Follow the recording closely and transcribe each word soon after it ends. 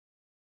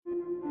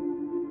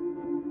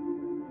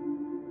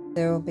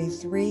There will be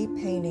 3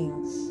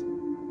 paintings,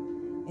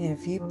 and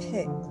if you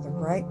pick the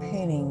right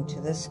painting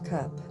to this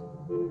cup,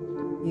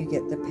 you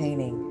get the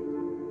painting.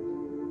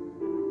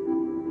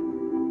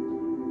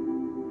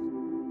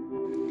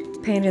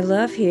 Painted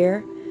Love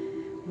here.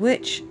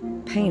 Which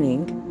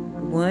painting,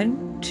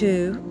 1,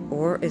 2,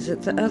 or is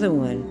it the other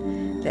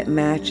one that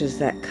matches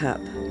that cup?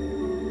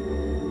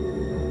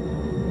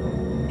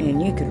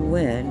 And you could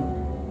win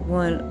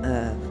one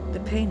of the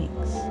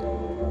paintings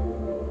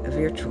of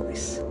your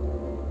choice.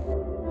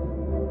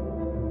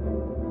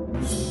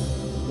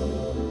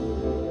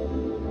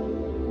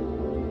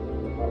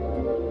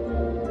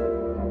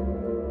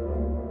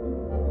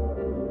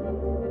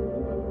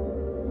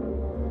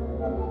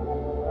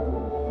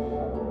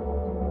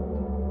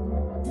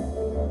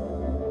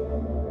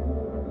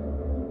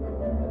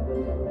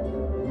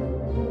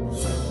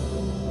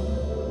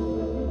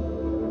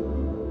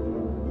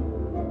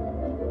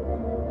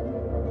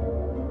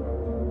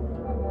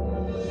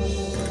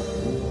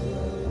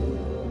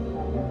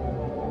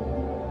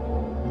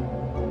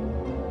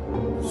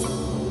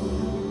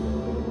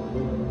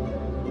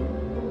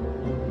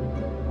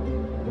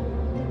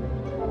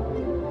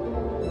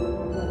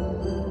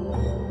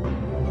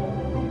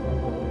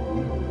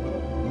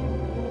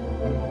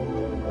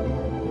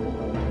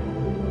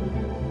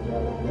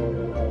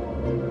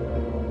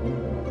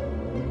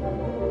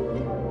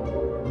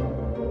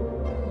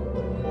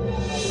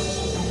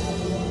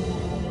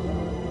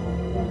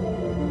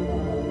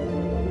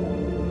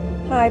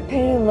 Hi,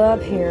 Painted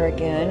Love here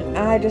again.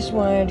 I just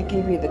wanted to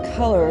give you the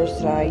colors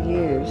that I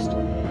used.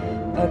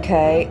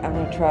 Okay, I'm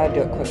going to try to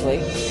do it quickly.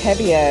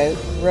 Pebeo,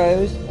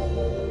 Rose,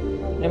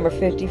 number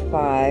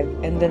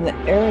 55, and then the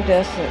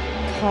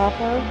iridescent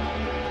copper,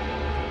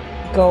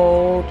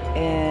 gold,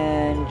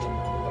 and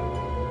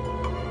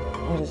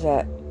what is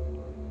that?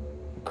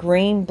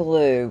 Green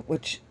blue,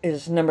 which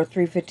is number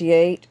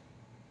 358,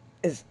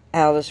 is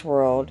out of this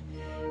world.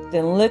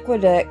 Then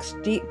Liquid X,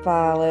 deep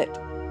violet,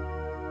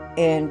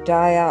 and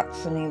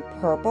dioxazine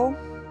purple.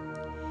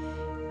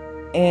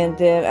 And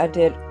then I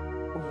did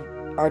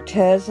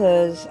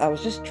Arteza's, I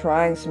was just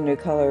trying some new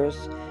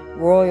colors,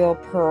 Royal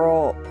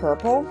Pearl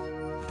Purple.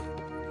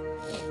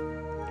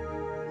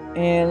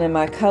 And then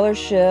my color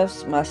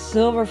shifts, my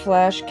Silver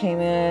Flash came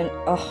in,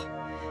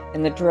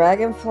 and the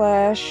Dragon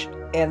Flash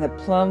and the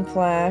Plum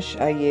Flash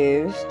I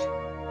used.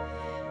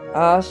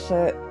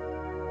 Also,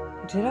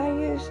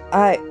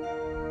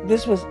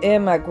 this was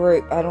in my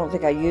group. I don't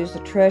think I used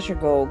the Treasure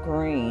Gold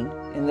Green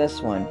in this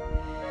one.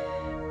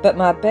 But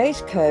my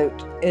base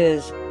coat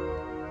is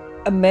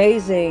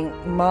amazing.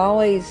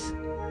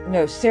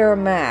 Sarah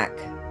Mack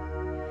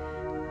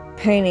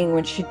painting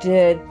when she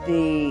did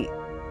the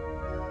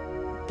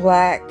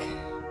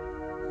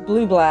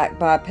Blue Black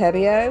by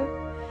Pebeo.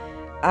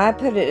 I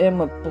put it in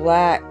with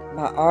black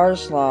by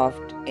Artist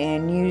Loft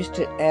and used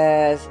it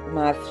as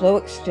my flow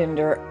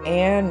extender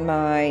and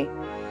my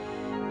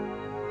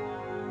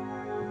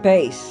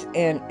base,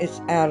 and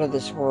it's out of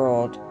this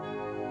world.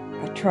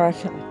 I try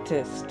not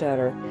to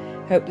stutter.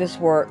 Hope this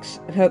works.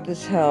 Hope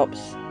this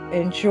helps.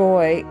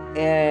 Enjoy,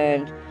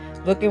 and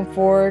looking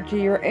forward to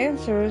your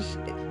answers.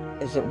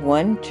 Is it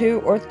 1,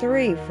 2, or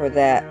 3 for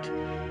that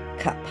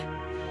cup?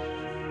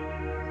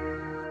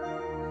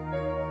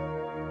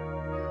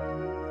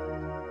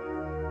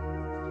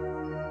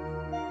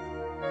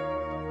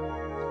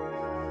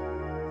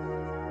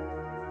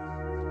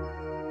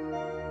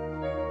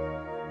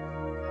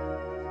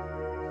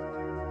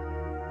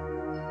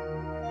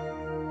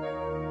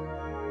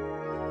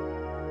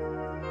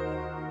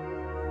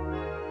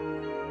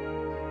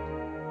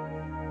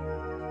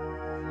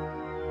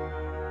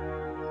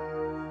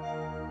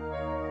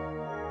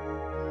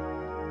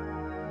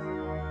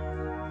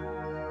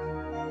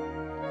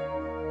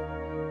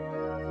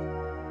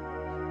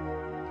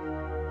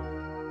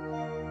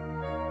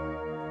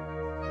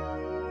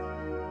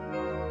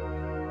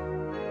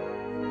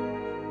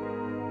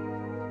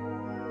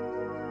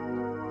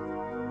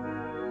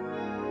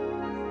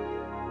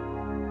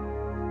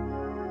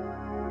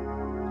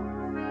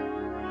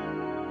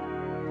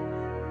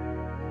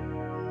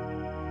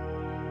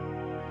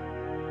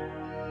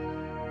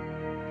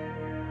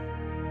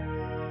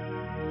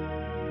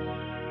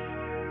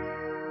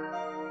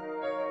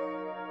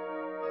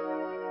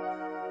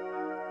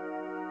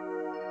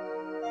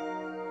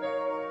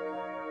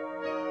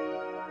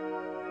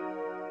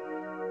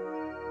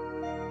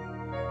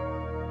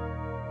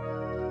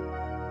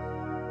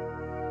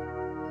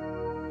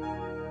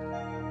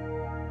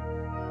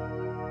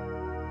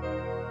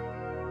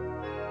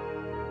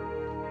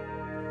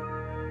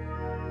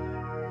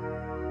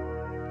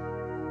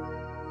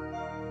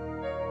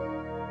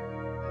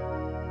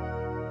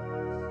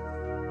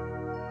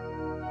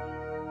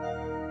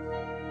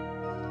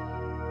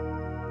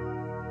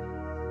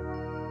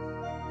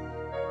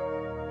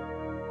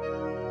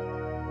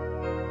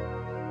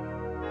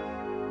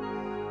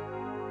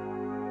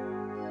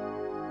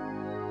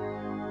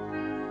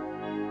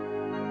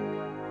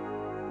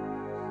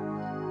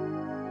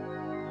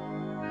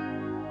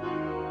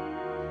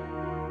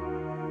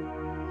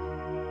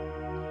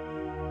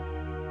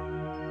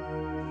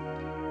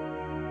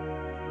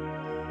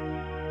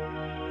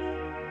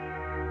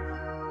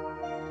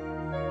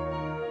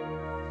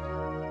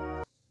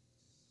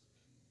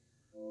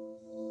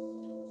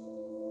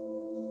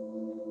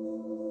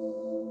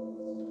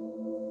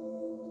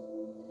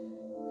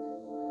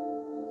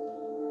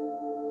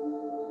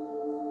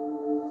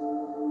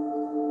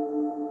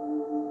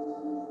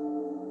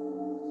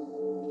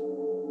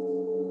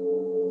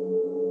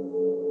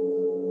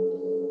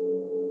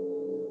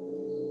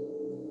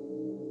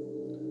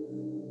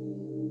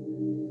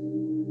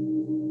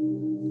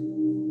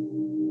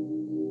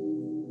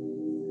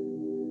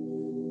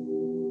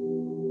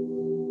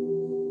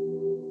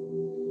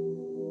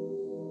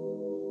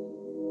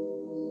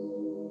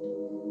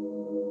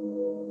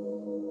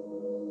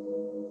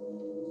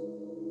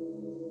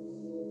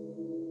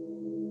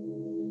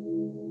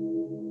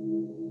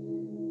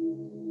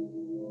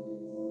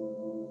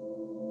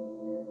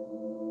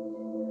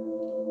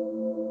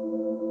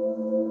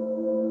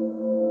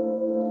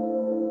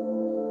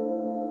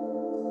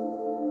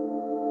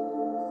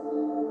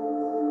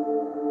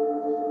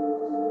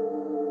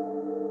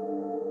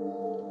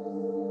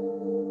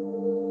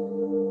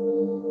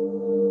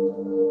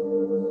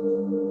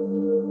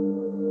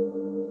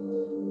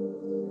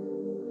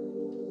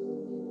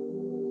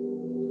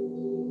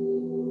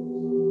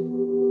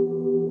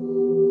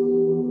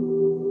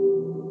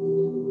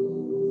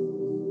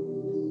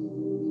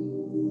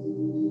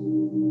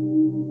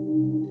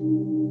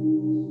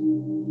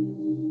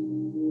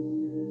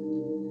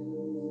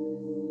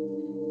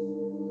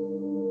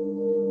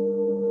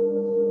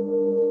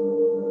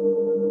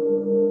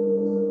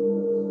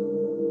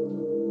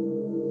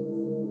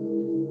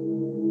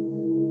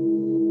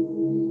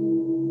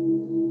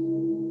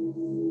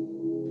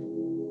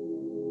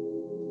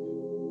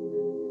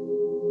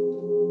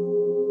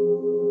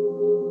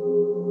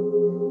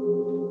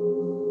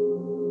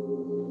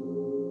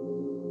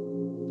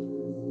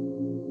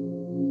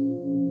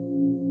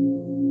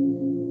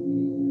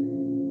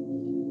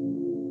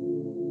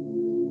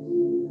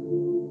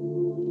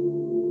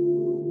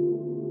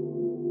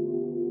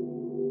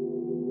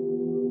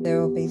 There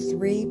will be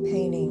 3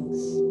 paintings,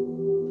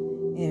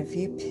 and if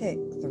you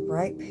pick the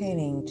right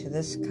painting to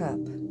this cup,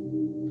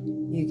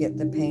 you get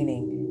the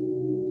painting.